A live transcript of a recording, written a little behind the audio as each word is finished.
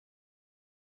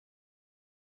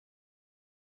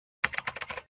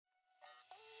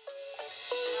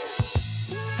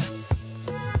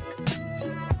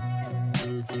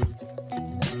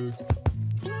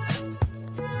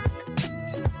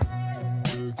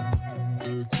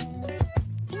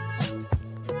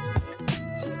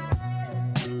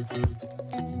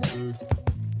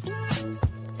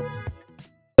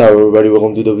Hello everybody,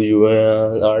 welcome to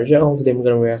our channel. Today we're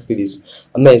gonna react to this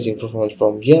amazing performance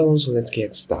from Yellow, so let's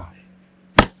get started.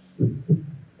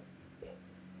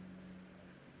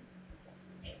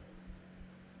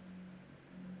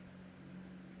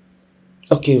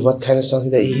 Okay, what kind of song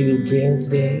that he will bring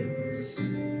today?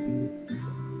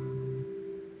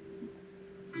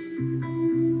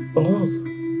 Oh.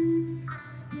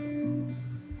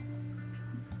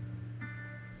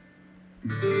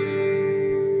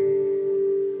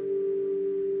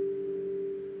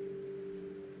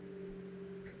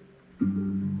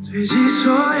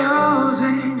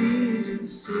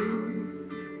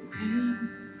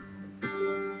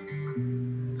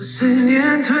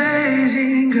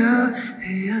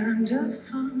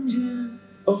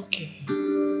 Okay.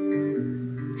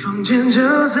 房间就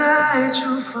在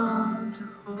厨房的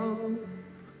后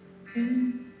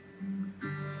面，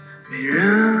没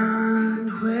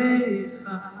人会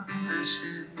发现。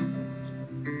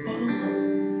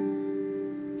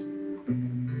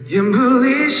眼不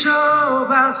离手，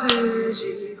把自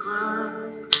己灌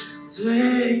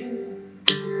醉，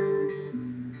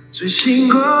醉醒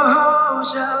过后，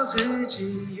笑自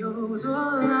己有多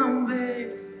狼狈。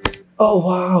 Oh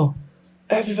wow,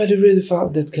 everybody really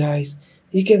felt that, guys.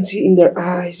 You can see in their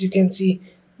eyes, you can see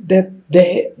that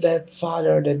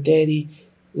father, that daddy,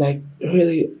 like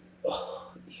really.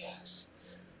 Oh yes,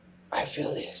 I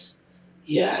feel this.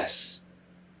 Yes,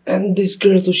 and this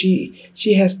girl too.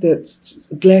 She has that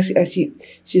glass as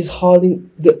she's holding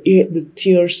the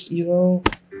tears, you know.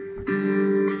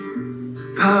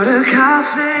 泡的咖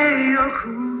啡有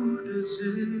苦的滋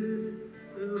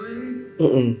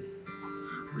味。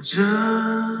我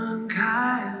睁开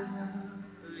了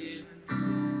眼，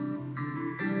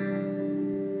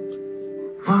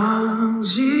忘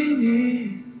记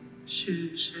你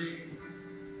是谁，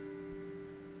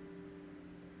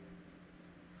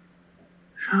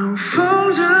让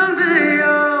风筝自由，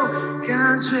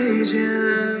干脆剪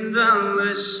断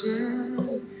了线，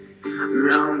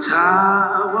让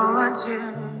它往蓝天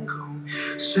空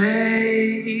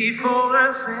随风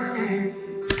而飞。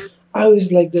 I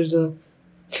always like there's a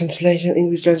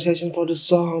English translation for the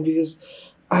song, because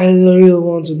I really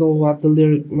want to know what the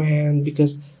lyric meant,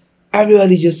 because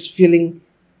everybody just feeling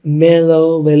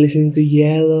mellow by listening to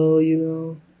Yellow, you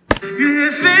know. 越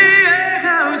飞越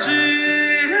高，直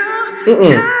到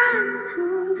看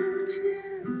不见，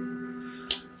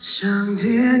像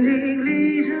电影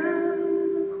里的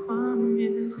画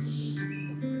面，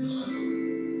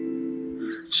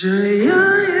这样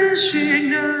也许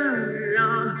能让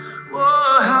我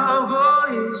好过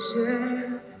一些，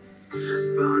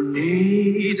把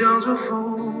你当作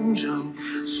风筝，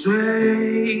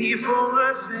随风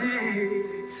而飞，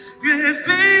越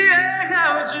飞越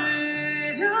高，直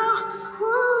到无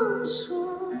所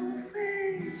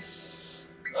谓。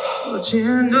我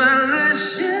剪断了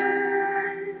线，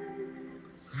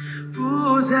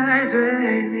不再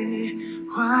对你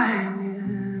怀念。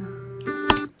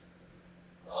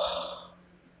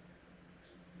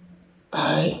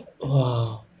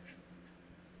 Wow,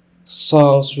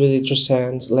 songs really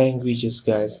transcend languages,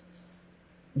 guys.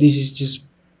 This is just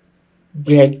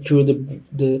break through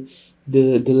the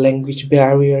language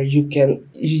barrier. You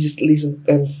just listen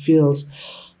and feels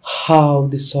how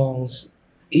the song's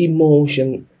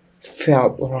emotion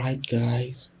felt, right,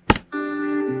 guys?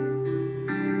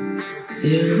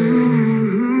 Yeah.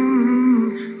 "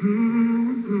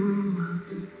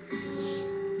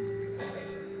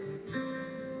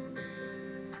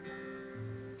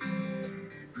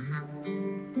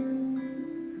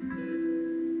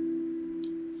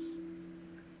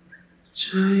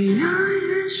这样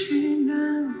也许能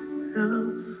让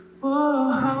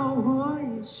我好过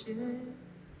一些，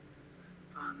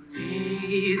把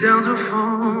你当作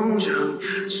风筝，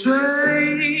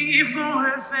随风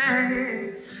而飞，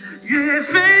越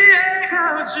飞越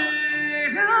高，直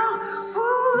到无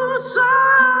所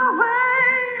谓。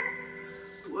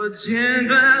我剪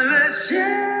断了线，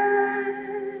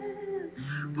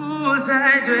不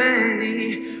再对你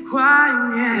怀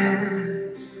念。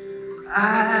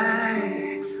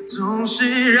 爱总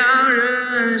是让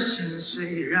人心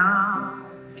碎，让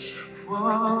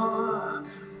我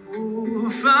无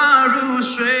法入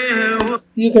睡。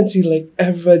You can see like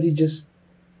everybody just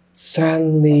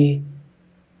suddenly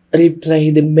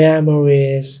replay the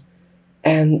memories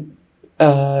and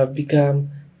become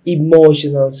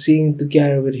emotional singing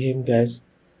together with him, guys.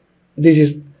 This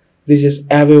is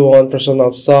everyone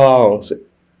personal songs,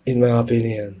 in my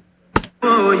opinion.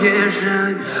 我也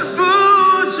忍不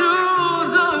住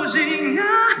走进那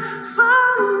房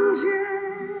间，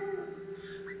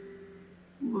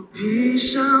我闭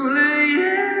上了眼，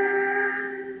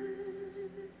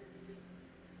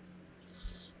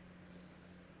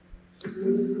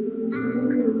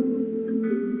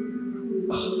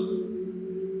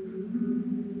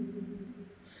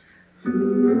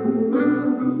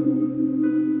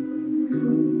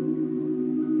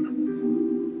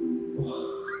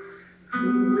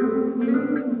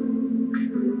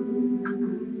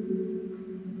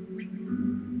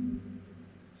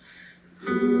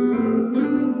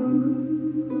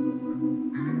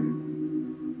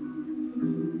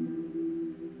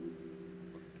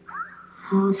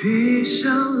我闭上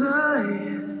了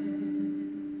眼。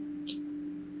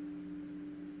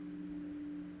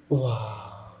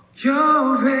哇，又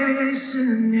被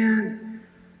思念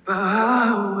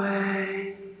包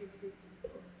围。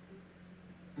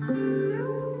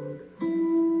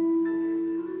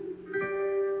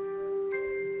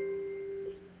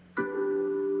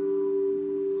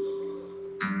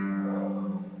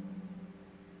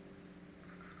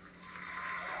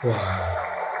wow.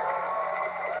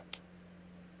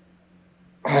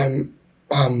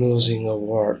 I'm losing a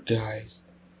word, guys.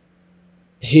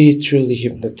 He truly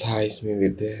hypnotized me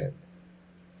with that.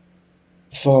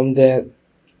 From that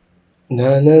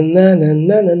na na na na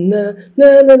na na na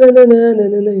na na na na na na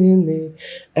na na,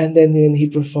 and then when he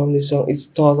performed this song, it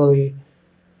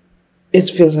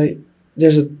feels like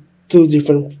there's two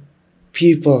different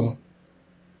people.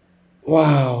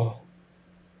 Wow,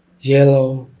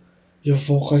 Yellow, your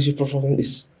vocals, your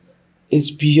performance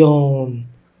is beyond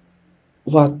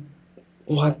what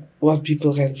what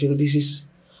people can feel. This is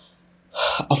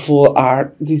a full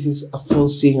art. This is a full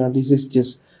singer. This is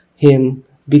just him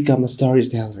become a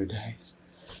storyteller, guys.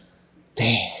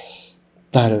 Damn.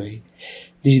 By the way,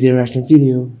 this is the reaction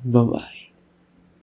video. Bye bye.